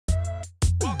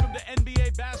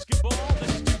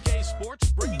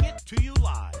Sports, bringing it to you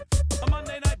live. A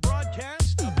Monday night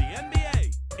broadcast of the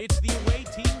NBA. It's the away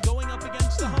team going up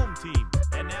against the home team.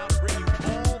 And now to bring you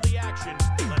all the action,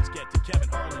 let's get to Kevin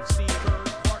Harlan, Steve Kerr,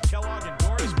 Clark Kellogg, and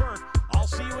Doris Burke. I'll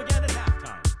see you again at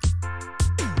halftime.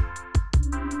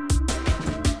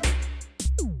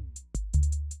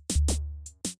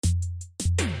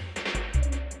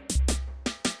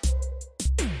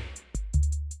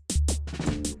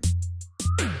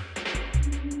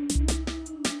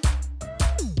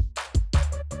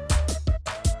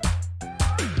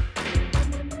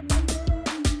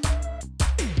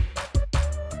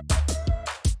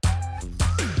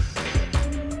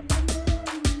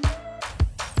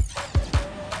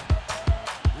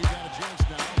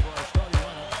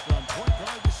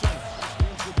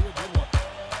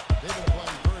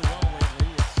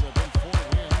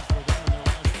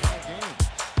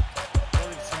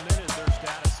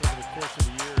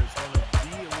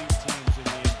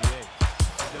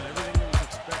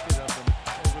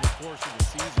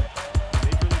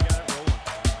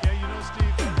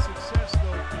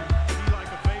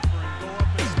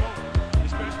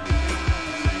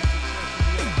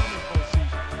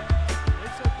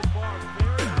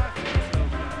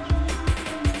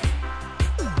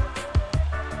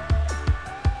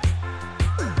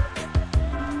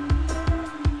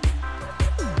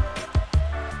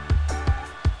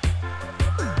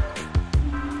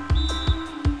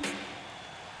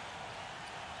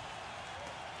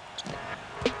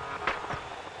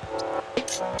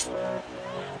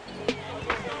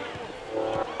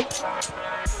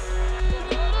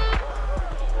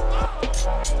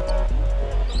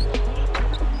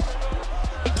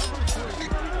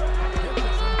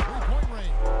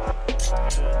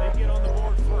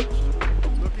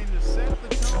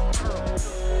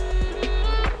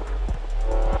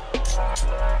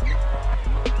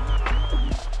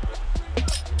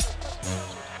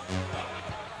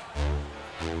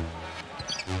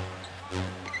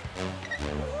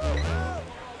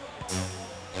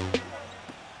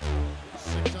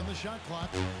 Shot clock.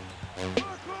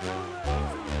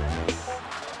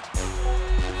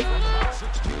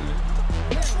 16.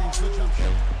 Carries the jump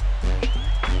shot.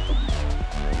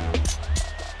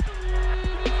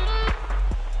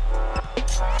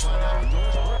 Find out what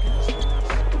Doris Burke is.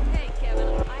 Hey, Kevin,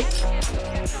 I had a chance to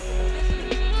catch up with the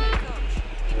visiting team's head coach.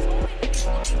 He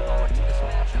told me that he's looking forward to this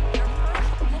matchup. Their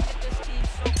first look at this team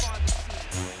so far this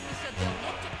season. He said they'll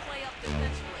look to play up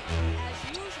defensively. As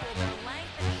usual, their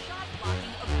length and shot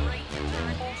blocking a great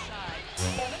deterrent inside.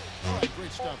 Kevin? All right,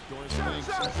 great stuff, Doris. Thanks.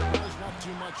 There's not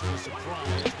too much of a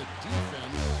surprise. The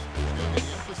defense is going to be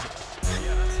the emphasis.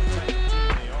 Yeah, that's the type of team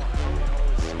they are. They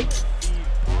always seem to feed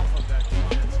off of that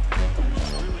defense.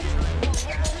 They're really trying to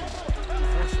force the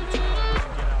turnovers and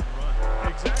get out and run.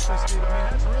 Exactly, Steve. I mean,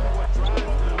 that's really what drives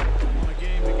them on a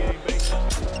game-to-game basis.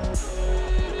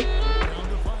 Down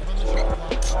to 5 on the shot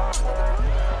clock.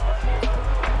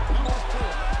 Number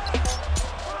 4.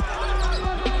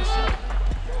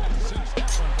 Sinks that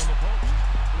one from the post.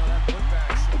 You know, that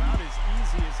putback's about as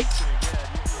easy as it's going to get.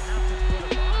 You have to put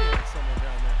a body on someone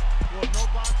down there. Well, no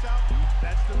box out,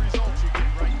 that's the result you get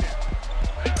right there.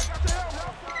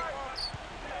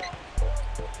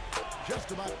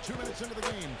 Just about 2 minutes into the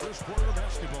game, first quarter of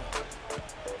basketball.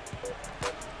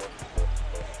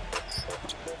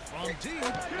 From deep,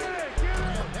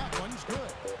 and that one's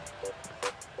good.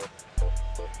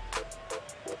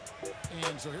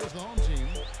 And so here's the home team,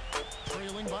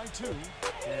 trailing by 2.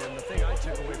 And the thing I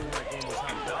took away from that game was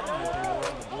how dominant they were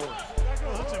on the boards.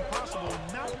 Well, it's impossible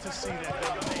not to see that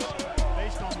domination.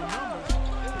 Based on the numbers,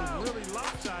 it was really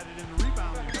lopsided in the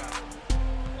rebounding battle.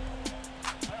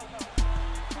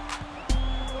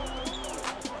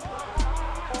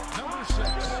 Number 6.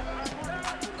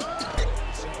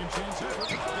 Second chance effort.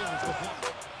 There's the block.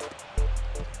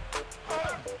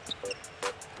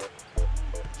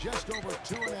 Just over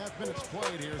 2.5 minutes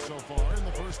played here so far in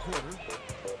the first quarter.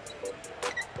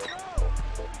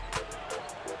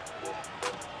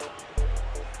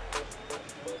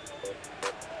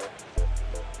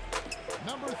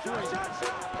 Number 3.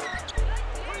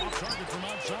 Off target from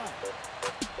outside.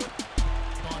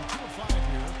 Gone 2 of 5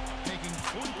 here, taking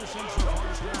 40% so far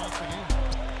to start off the game.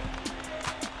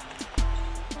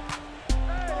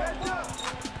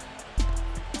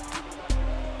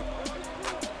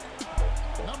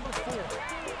 Number 4.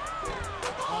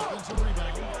 Offensive rebound.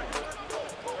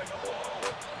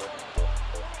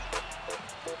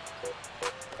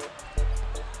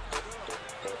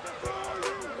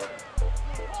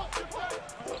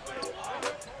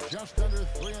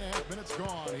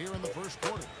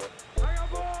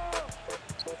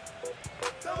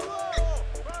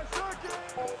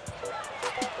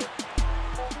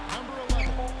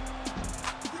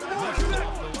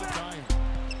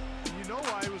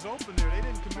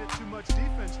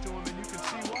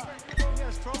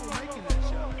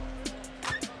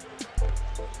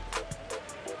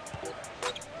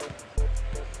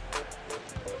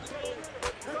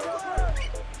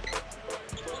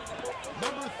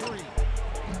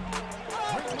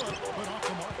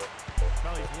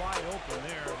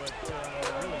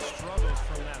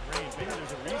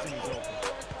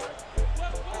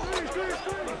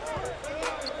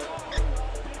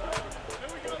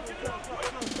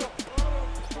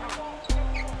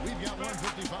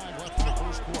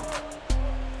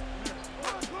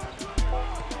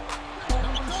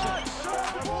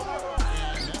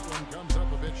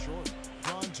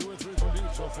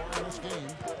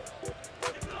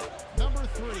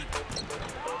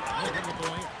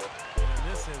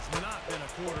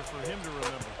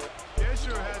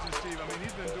 sure hasn't, Steve. I mean,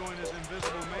 he's been doing his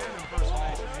invisible man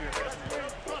impersonation here.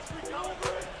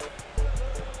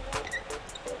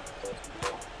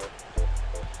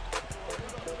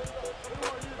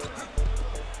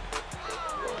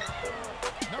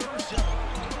 Number 7.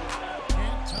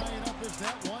 Can't tie it up as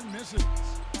that one misses.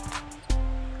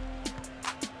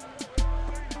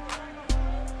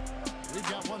 We've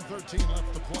got 1:13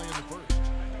 left to play in the first.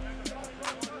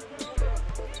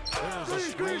 There's a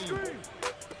screen.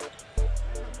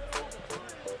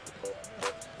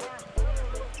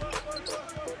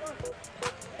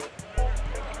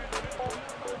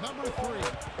 Number 3.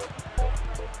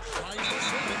 Trying to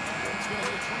save it. It's going to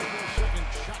be a 24-second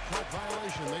shot clock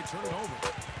violation. They turn it over.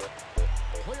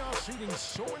 Playoff seeding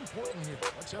so important here.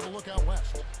 Let's have a look out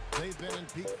west. They've been in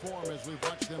peak form as we've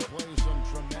watched them play some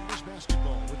tremendous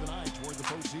basketball with an eye toward the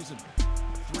postseason.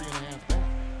 3.5 back.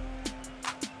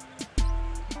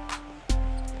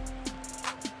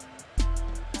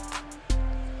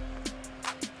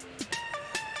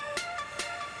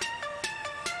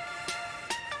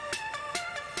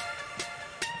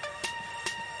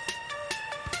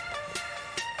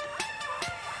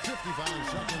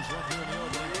 Seconds left here in the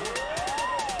opening quarter.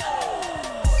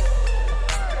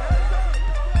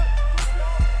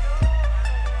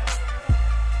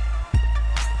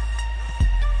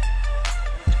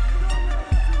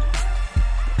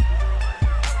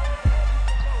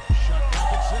 Shot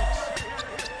clock at 6.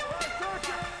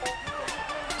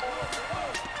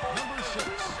 Number 6.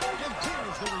 And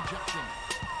there's the rejection.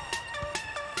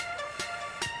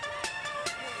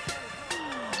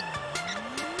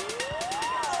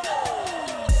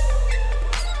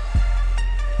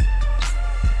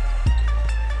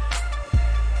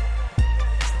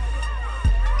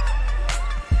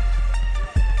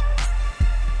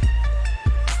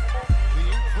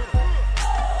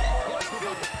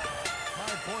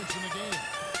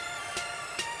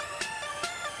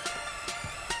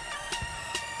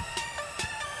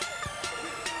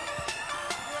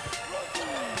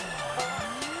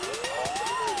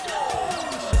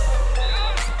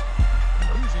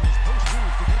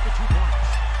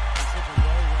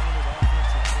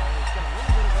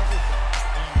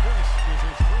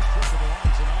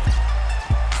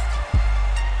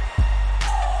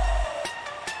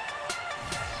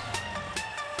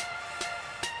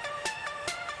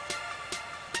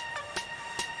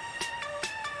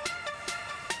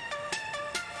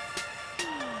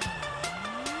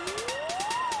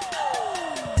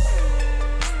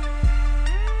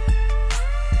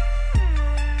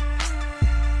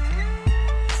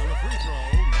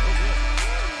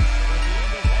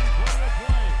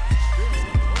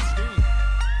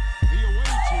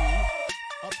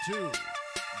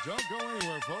 Don't go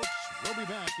anywhere, folks. We'll be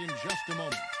back in just a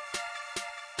moment.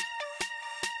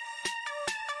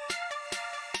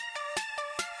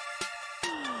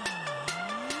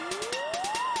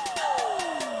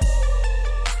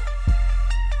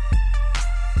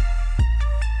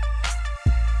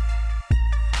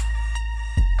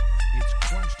 It's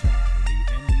crunch time in the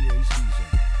NBA season.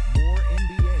 More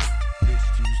NBA this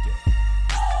Tuesday.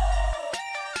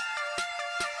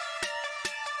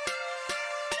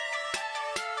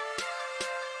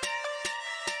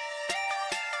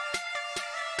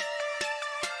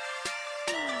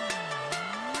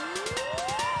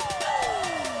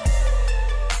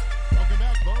 Welcome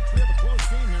back, folks. We have a close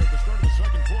game here at the start of the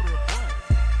second quarter of play.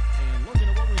 And looking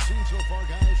at what we've seen so far,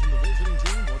 guys, from the visiting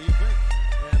team, what do you think?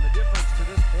 And the difference to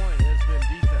this point has been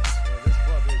defense. This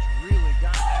club has really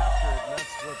gotten after it, and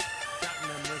that's what's gotten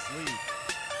them this lead.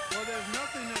 Well, there's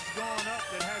nothing that's gone up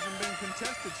that hasn't been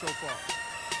contested so far.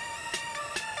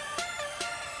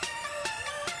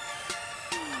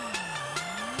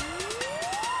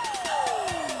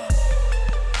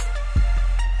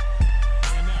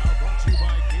 And now, brought to you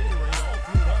by Gatorade, all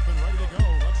fueled up and ready to go.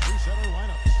 Let's reset our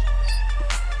lineups.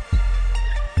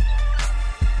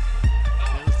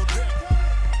 There's the pick.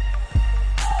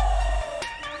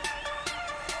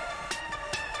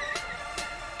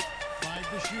 Five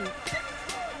to shoot.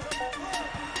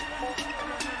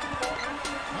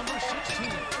 Number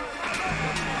 16.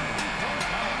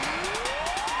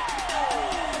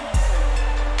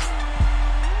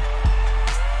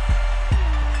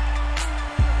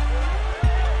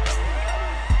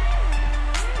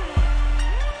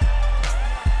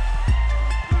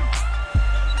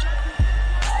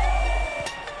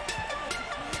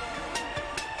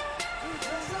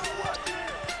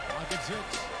 Clock at 6.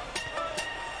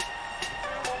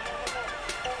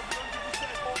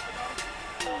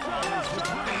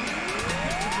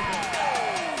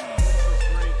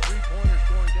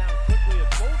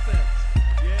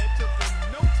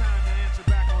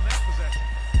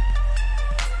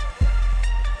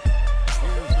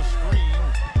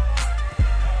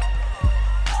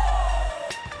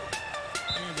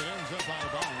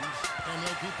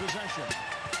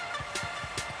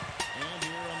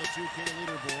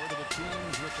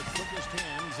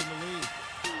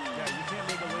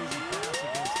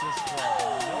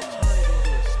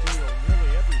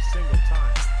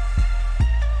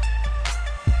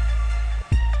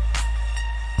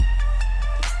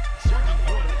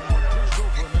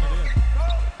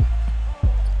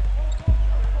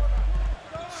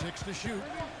 shoot.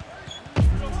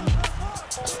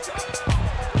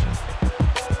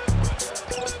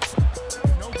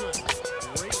 No good.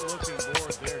 Great looking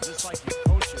board there, just like you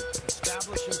coach it.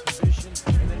 Establishing position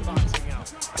and then boxing out.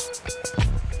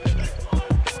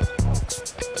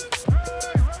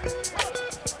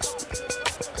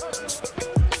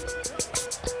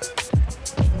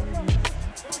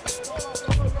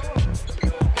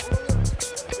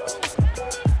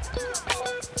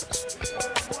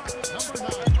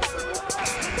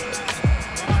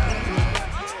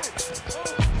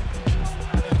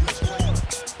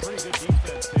 Pretty good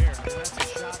defense there. I mean, that's a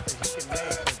shot that he can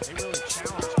make, but they really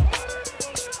challenge him.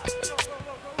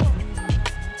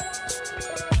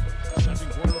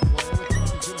 Second quarter of play. Look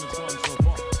how good it's gone so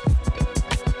far.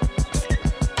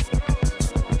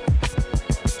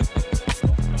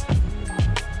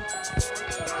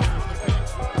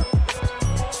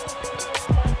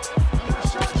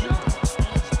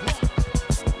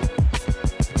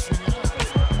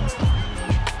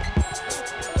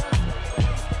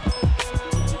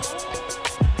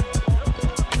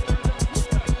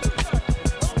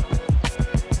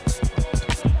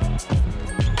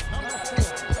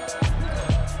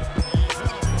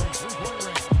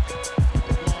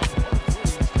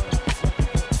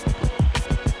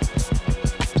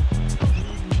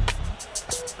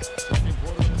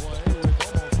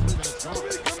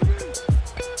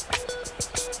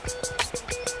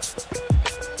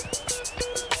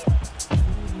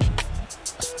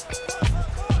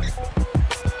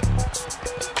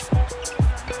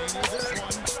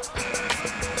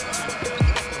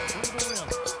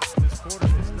 This quarter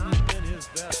has not been his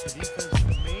best. The defense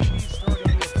may be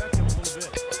starting to affect him a little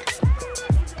bit.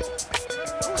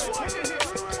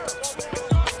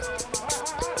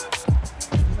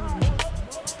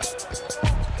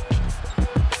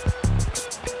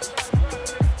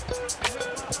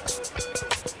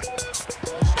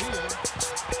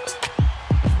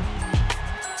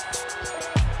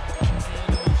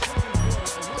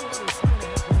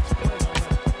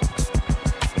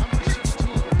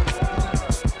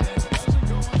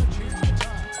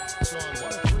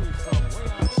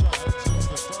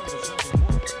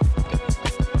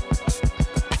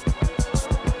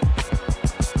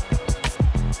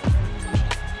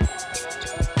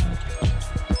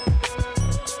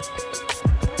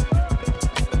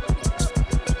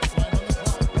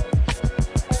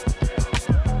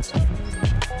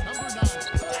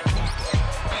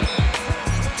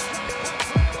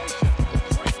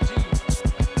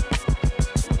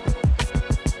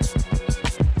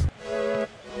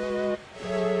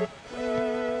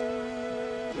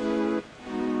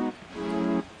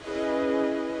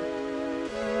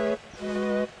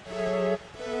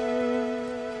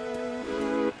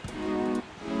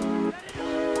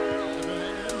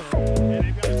 And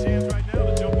they've got a chance right now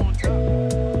to jump on top.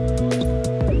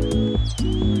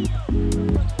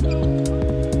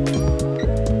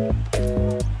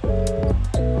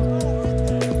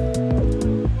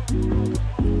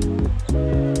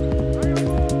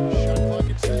 Shot clock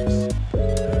at 6.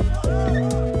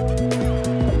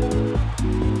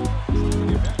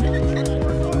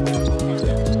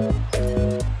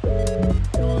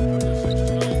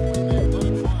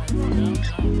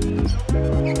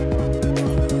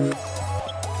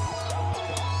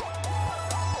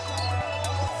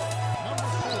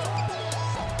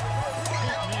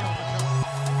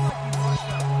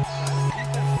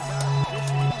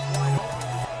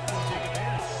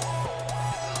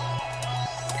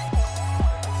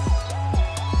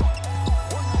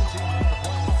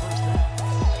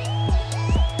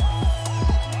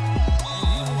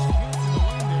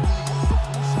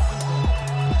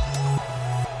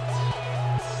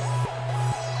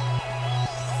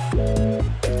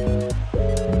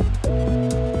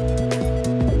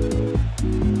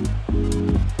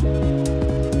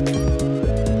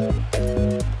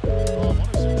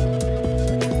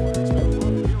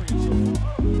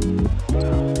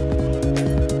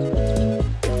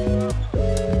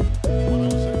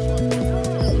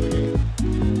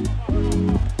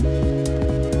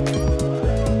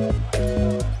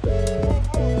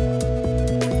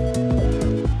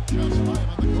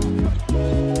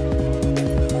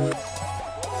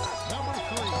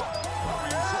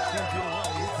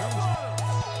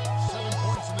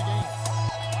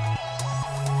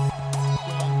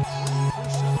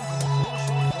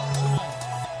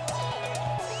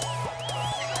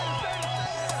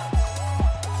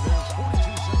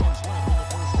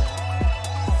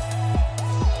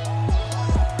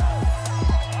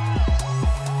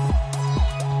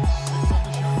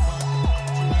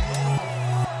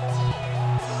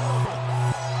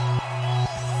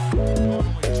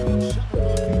 Only 2 of 7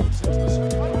 for the Phoenix.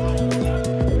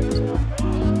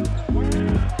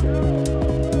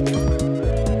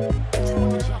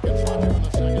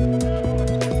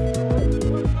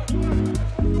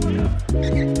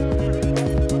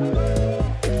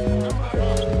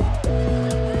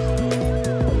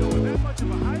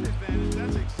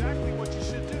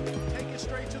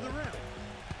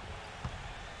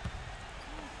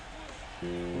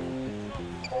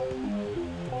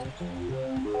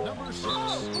 number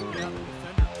 6. Yeah, the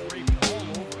defender draped all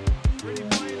over him. Pretty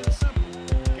plain and simple.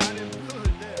 Got him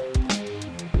good there.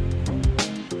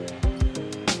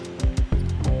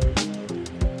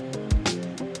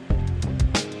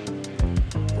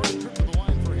 First trip to the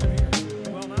line for him here.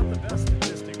 Well, not the best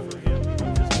statistic for him.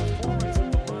 His performance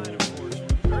at the line, of course,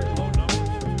 very low numbers.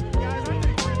 Guys, I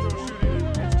think free throw shooting,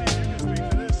 and Steve, you can speak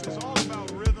to this, is all about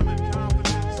rhythm and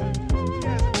confidence, and he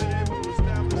hasn't been able to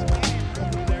establish any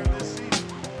rhythm there this season.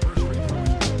 First free throw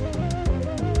is good.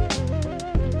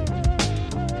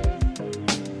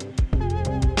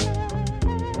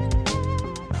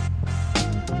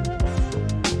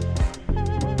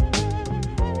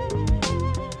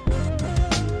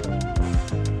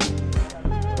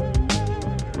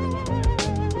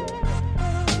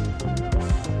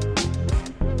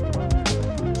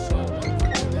 So 1 for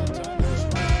 2 that time this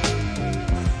round.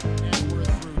 And we're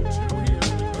through 2 here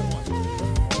in the good one.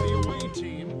 The away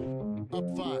team up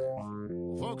 5.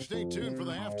 Well, folks, stay tuned for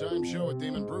the halftime show with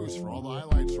Damon Bruce for all the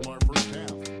highlights from our first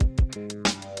half.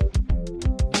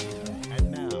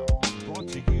 And now, brought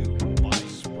to you by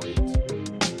Sprint.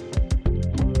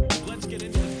 Let's get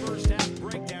into the first half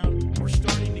breakdown. We're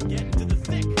starting to get into the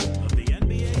thick of the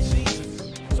NBA season.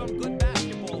 Some good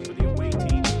basketball for the away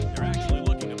team. They're actually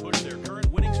looking to push their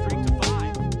current winning streak to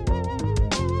 5.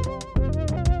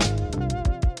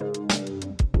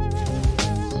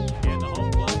 And the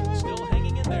home club still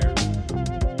hanging in there.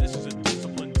 This is a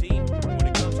disciplined team when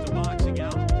it comes to boxing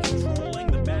out, controlling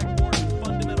the backboard with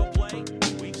fundamental play.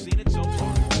 We've seen it so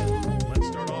far. Let's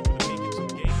start off with a peek at some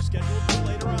games scheduled for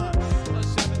later on. A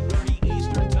 7:30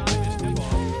 Eastern time is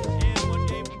tip-off. And one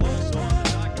game also on the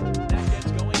docket. That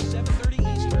gets going 7:30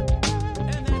 Eastern.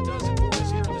 And that does it for us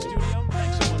here in the studio.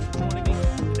 Thanks so much for joining me.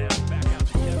 Now back out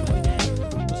to Kevin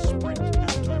and the Sprint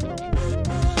halftime report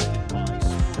presented by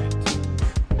Sprint.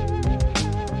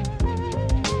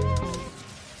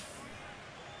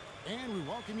 And we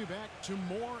welcome you back to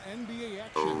more NBA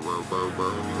action. Putting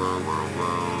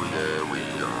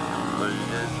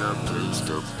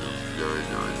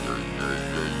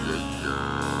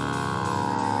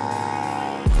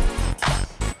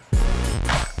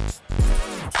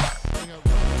up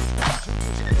 22%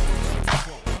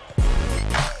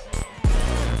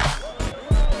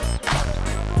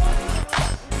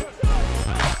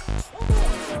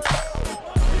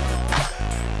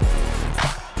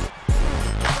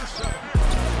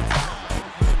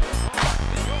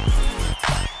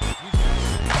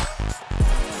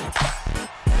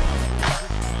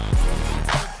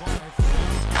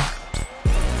 for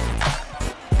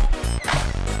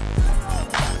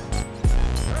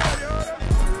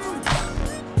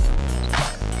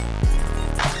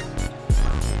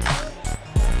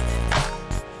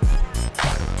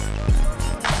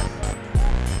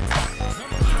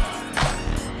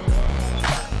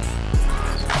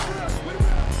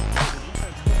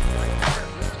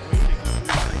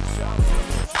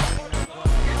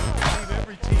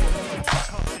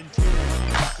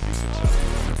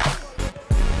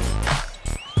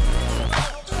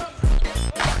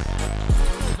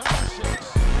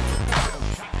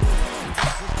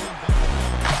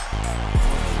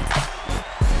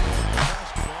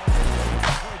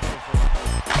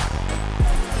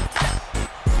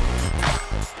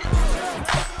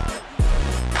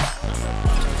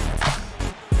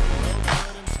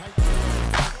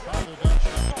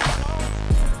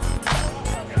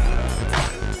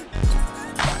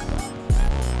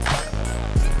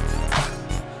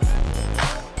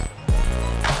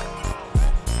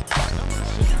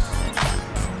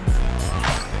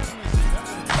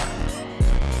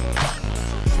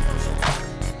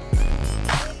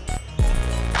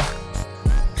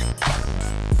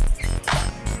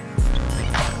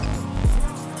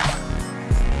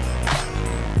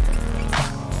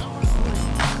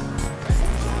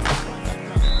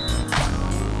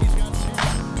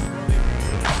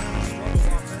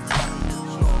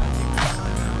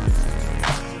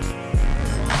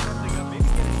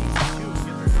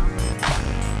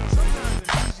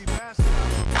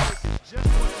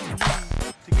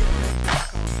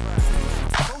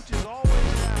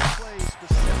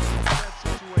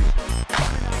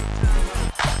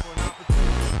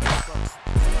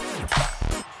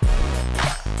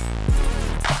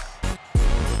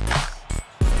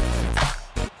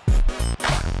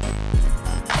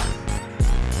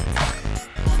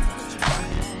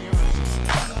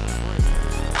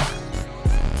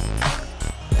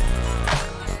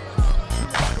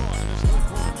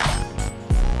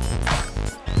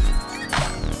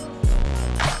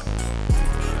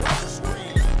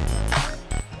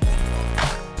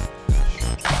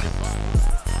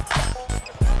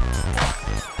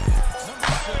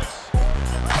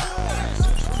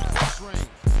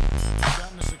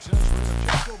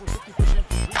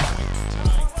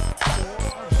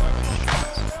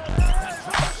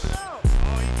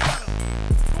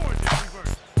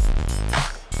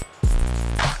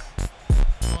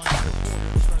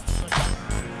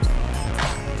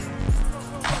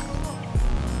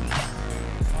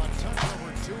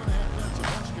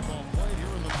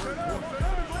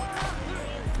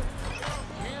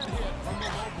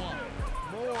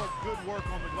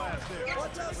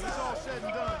right there. When it's all said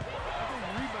and done, I think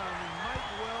rebounding might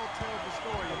well tell the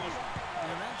story in this one.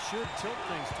 And that should tilt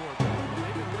things toward them.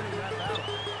 They've been winning that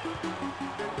battle.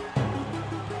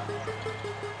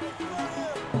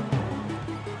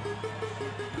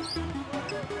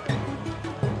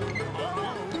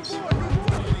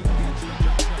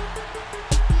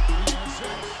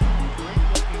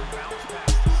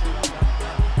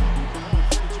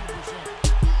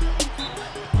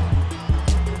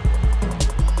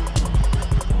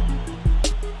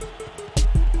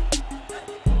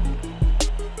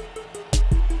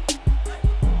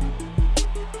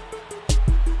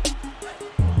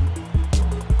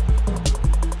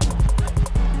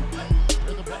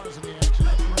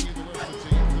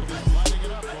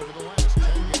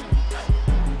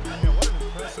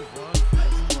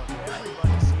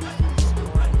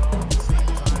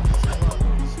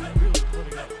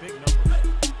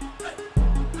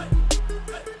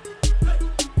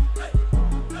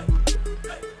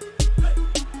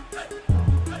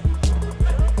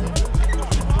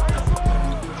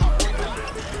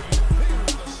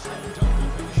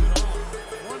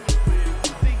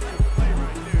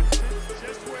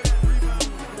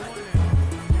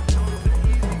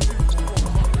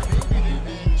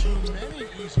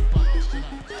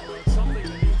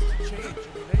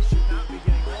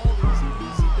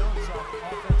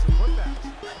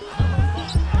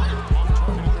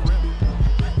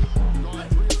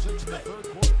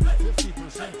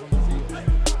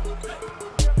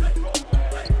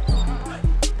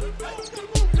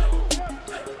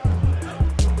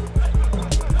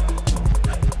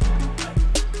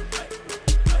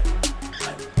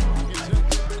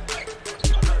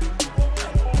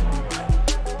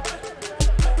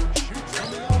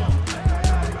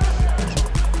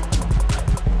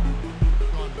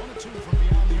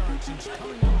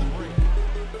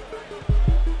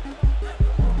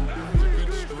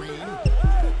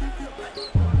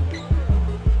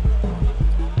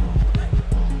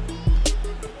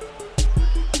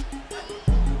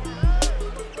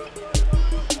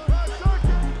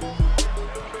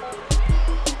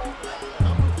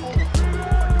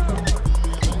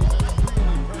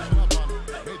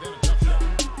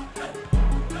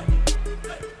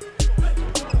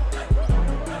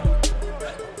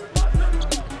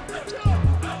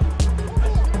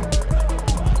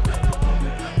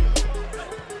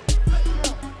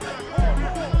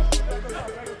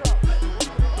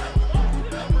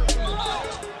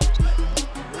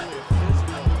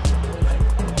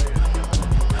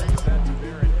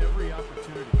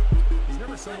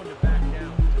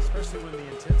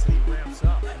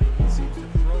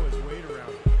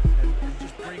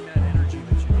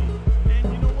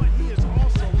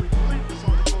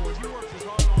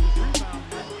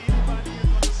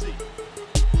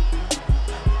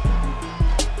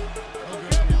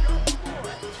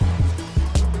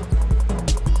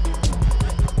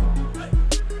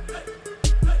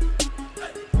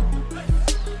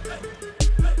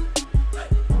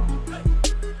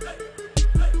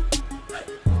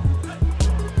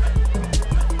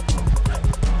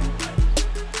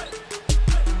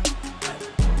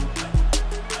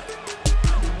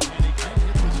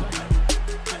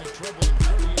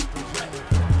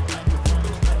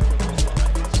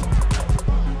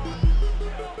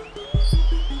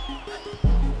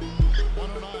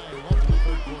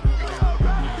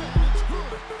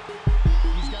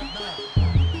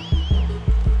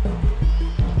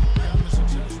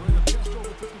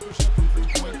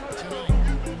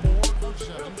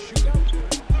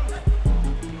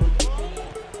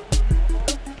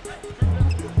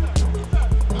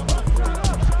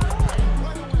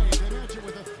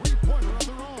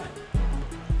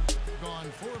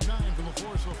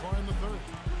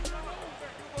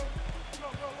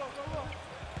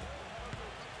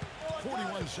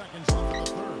 seconds left in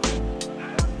the third.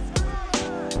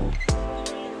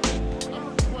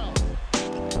 Number 12.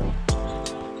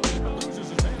 Loses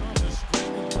his hand off the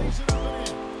screen and lays it up and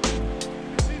in.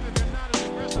 You see that they're not as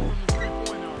aggressive from the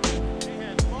three-point arc. They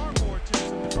had far more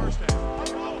attempts in the first half.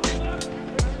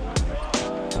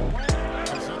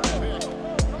 That's a pick.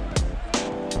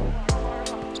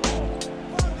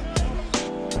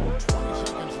 20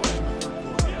 seconds left in the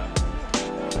third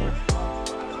quarter.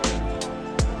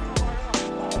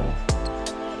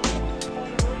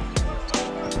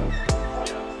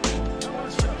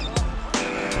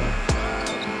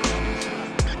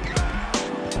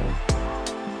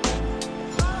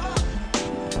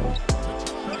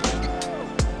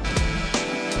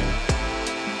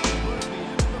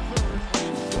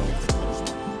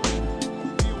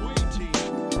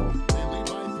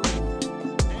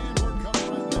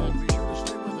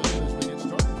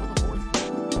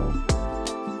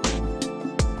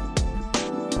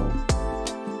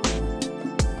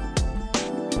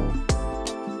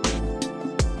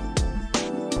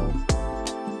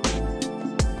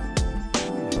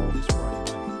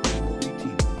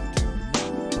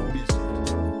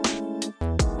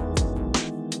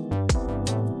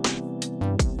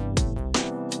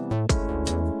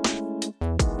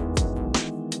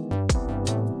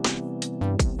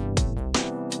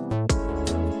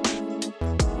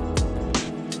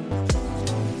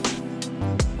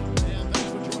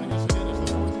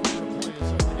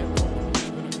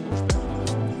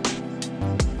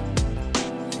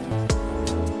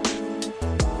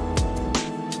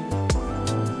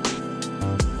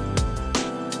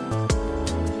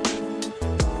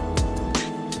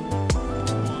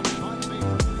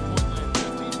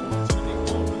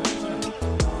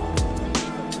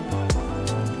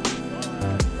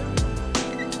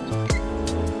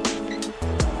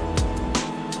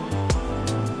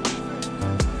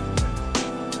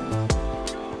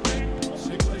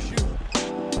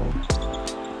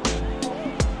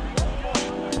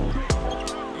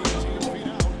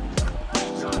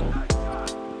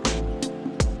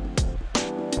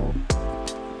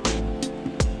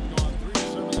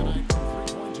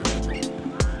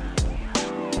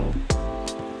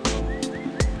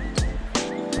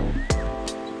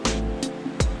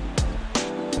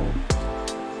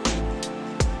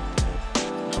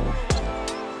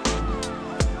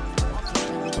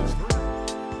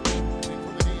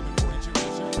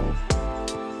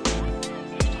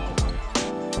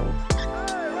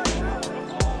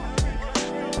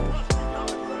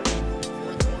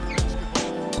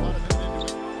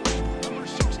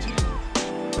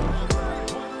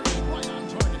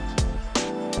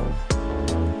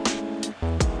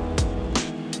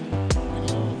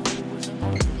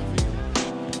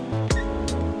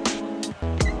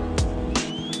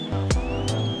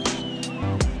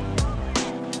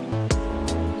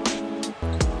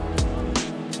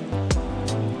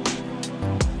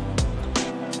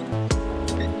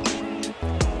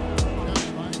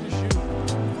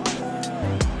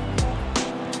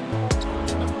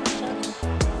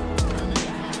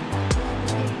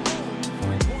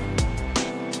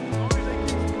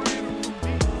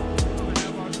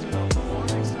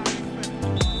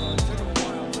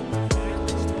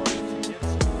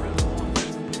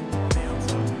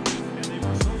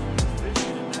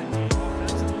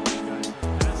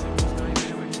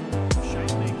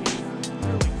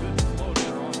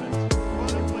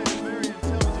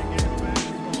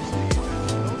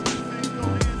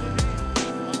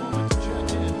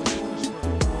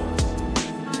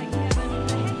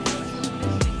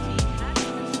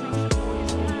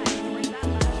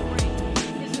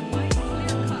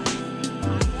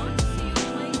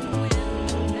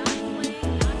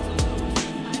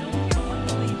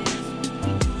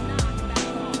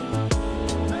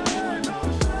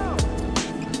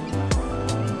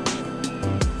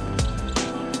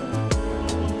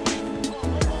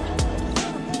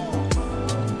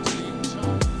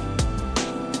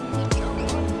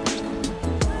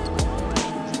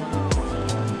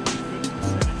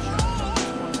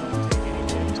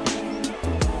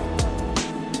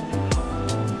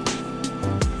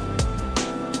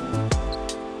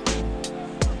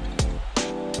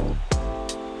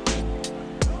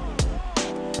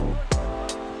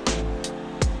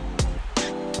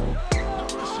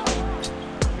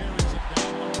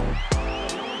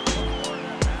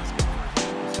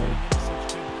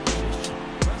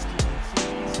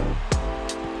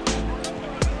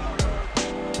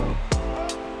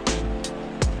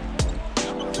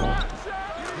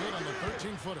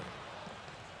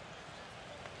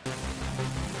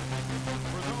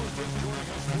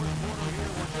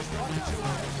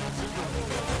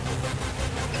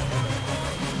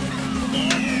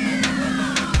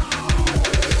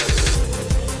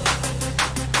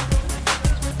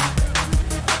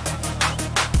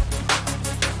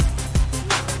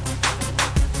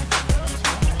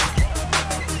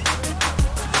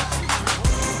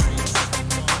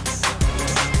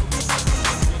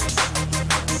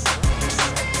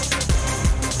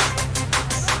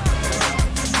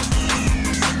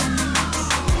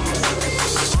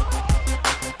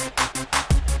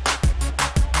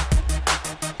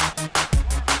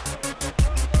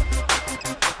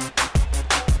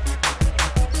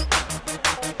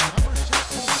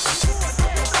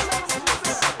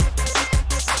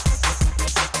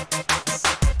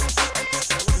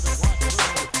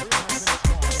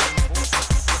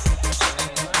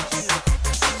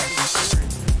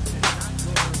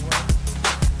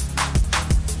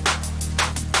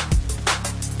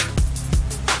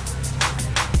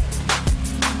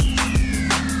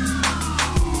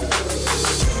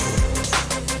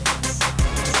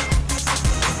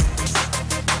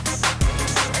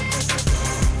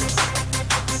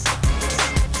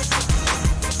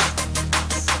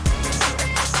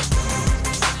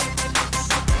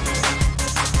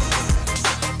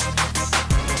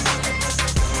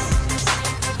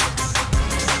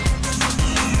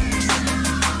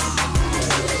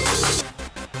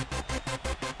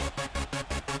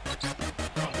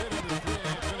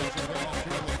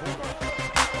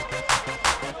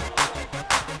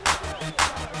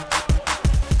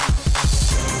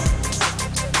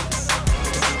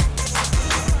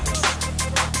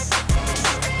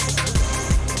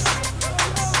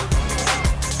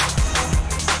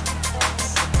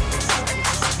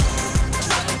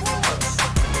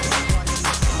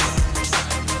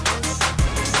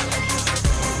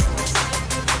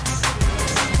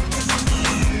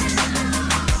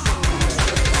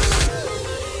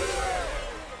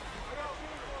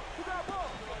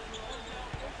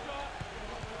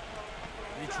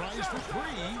 Tries for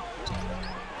three.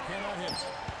 Cannot hit.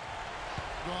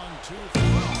 Gone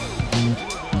 6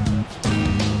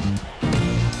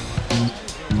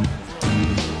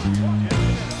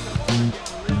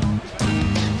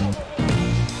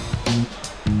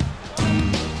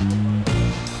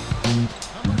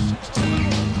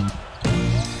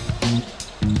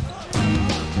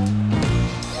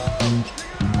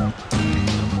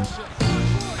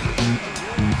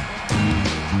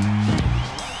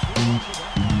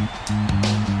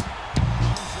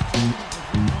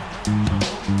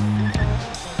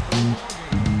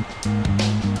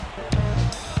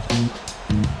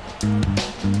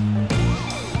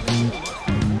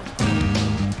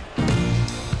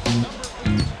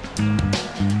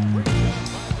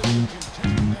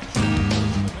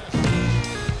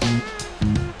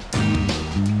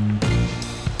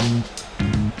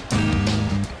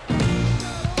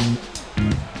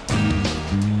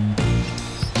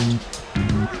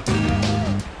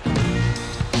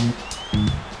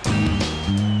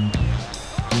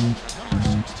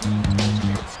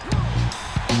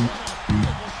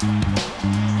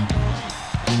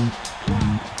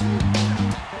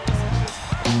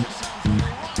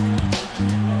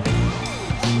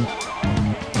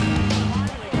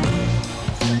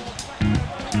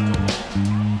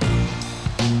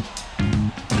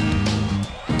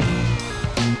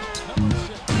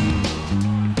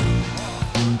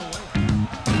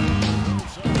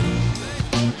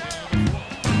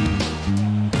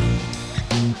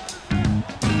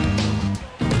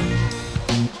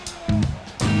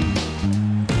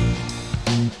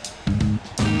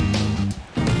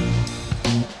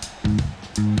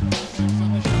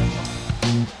 on the shot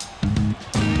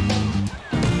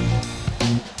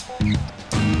clock.